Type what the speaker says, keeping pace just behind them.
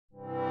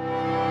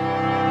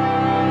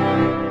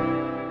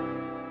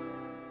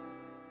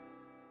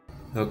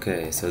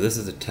Okay, so this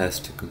is a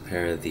test to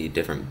compare the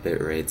different bit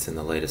rates in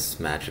the latest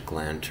Magic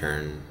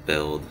Lantern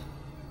build.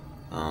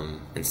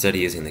 Instead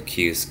of using the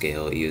Q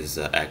scale, use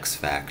the X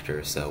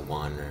factor, so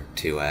 1 or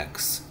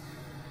 2x.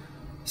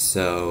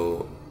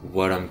 So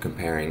what I'm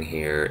comparing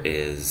here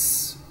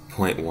is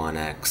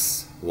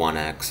 0.1x,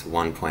 1x,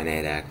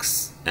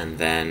 1.8x, and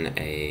then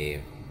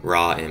a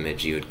raw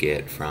image you would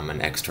get from an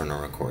external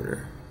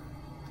recorder.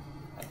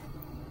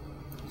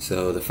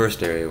 So the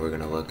first area we're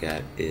going to look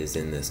at is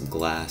in this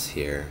glass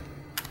here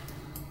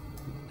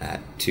at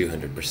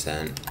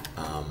 200%.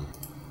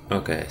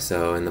 Okay,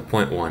 so in the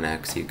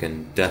 0.1x you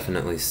can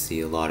definitely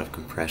see a lot of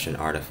compression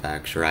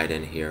artifacts right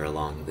in here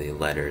along the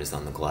letters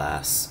on the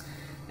glass,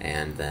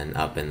 and then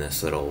up in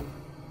this little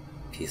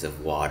piece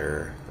of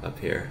water up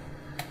here.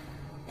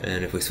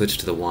 And if we switch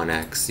to the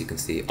 1x, you can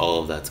see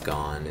all of that's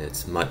gone.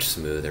 It's much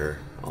smoother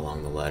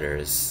along the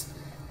letters,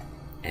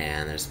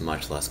 and there's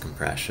much less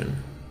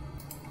compression.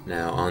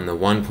 Now on the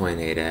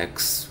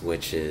 1.8x,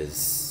 which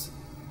is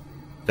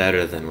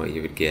better than what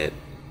you would get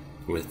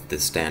with the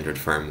standard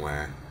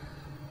firmware,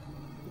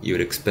 you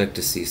would expect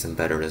to see some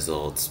better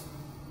results,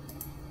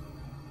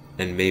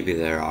 and maybe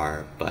there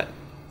are, but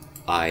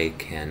I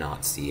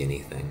cannot see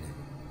anything.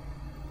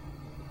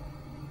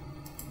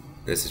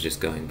 This is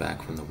just going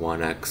back from the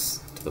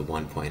 1x to the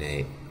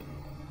 1.8.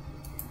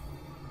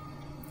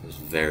 There's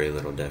very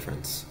little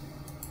difference.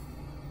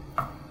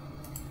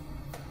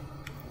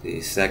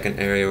 The second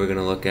area we're going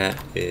to look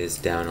at is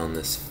down on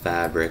this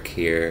fabric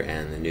here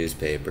and the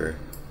newspaper.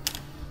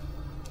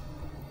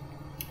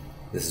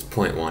 This is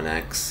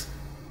 0.1x.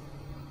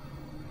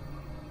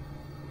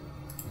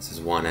 This is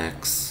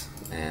 1x,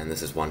 and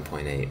this is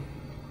 1.8.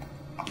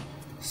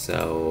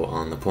 So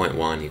on the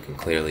 0.1 you can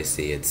clearly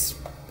see it's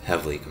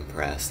heavily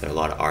compressed. There are a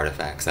lot of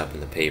artifacts up in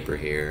the paper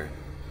here,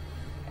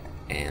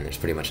 and there's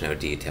pretty much no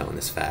detail in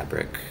this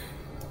fabric.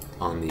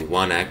 On the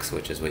 1x,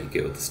 which is what you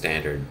get with the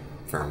standard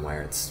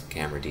firmware, it's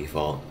camera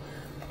default,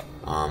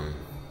 you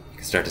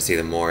can start to see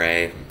the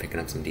moire from picking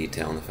up some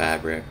detail in the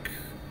fabric,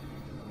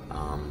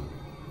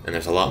 and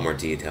there's a lot more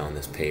detail in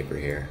this paper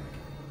here.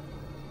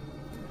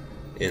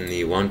 In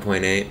the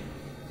 1.8,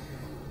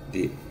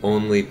 the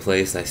only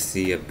place I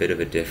see a bit of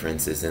a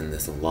difference is in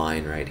this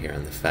line right here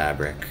on the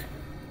fabric.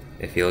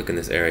 If you look in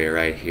this area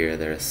right here,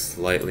 there's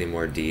slightly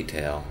more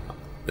detail.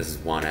 This is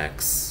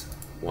 1x,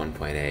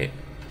 1.8,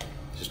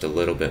 just a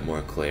little bit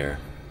more clear.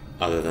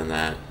 Other than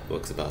that, it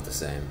looks about the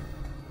same.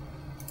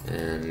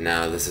 And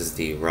now this is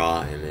the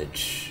raw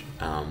image.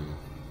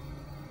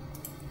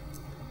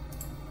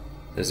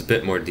 There's a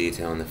bit more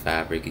detail in the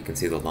fabric. You can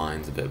see the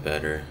lines a bit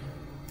better.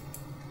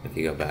 If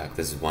you go back,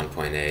 this is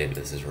 1.8,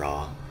 this is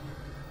raw.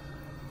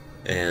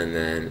 And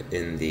then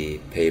in the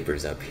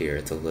papers up here,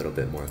 it's a little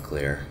bit more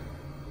clear.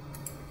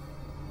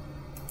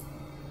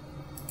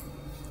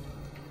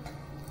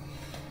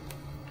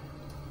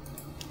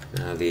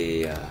 Now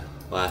the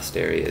last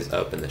area is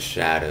up in the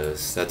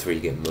shadows. That's where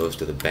you get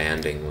most of the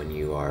banding when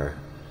you are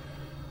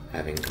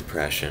having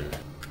compression.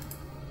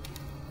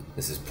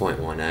 This is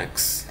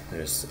 0.1x.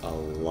 There's a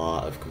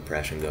lot of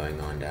compression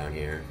going on down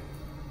here.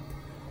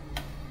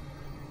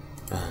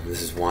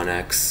 This is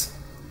 1x.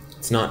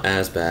 It's not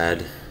as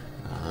bad.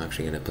 I'm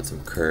actually going to put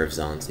some curves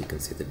on so you can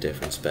see the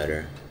difference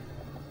better.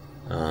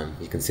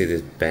 You can see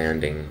this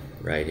banding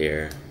right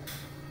here.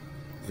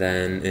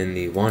 Then in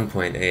the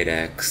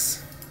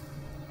 1.8x,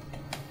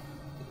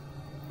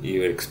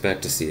 you would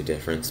expect to see a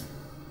difference,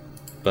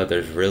 but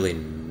there's really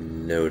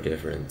no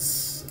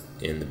difference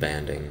in the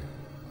banding.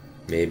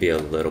 Maybe a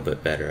little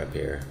bit better up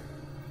here,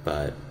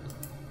 but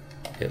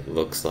it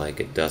looks like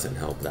it doesn't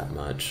help that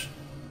much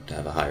to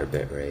have a higher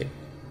bit rate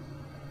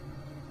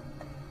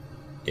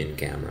in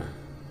camera.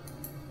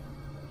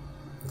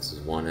 This is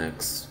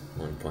 1x,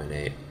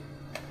 1.8,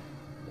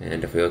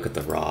 and if we look at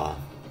the raw,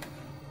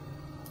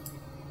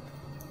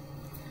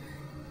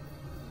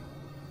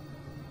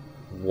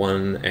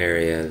 one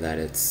area that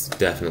it's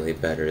definitely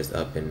better is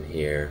up in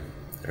here.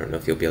 I don't know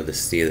if you'll be able to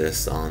see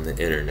this on the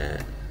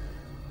internet,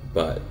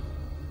 but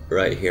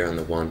right here on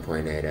the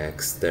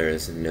 1.8x there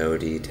is no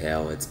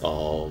detail, it's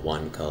all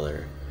one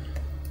color.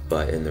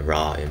 But in the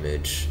raw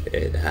image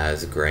it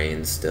has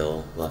grain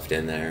still left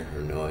in there,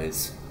 or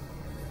noise.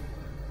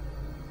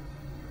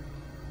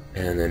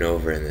 And then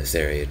over in this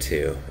area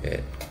too,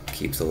 it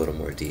keeps a little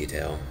more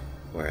detail,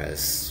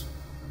 whereas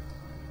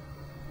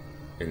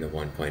in the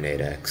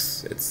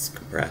 1.8x it's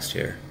compressed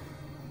here.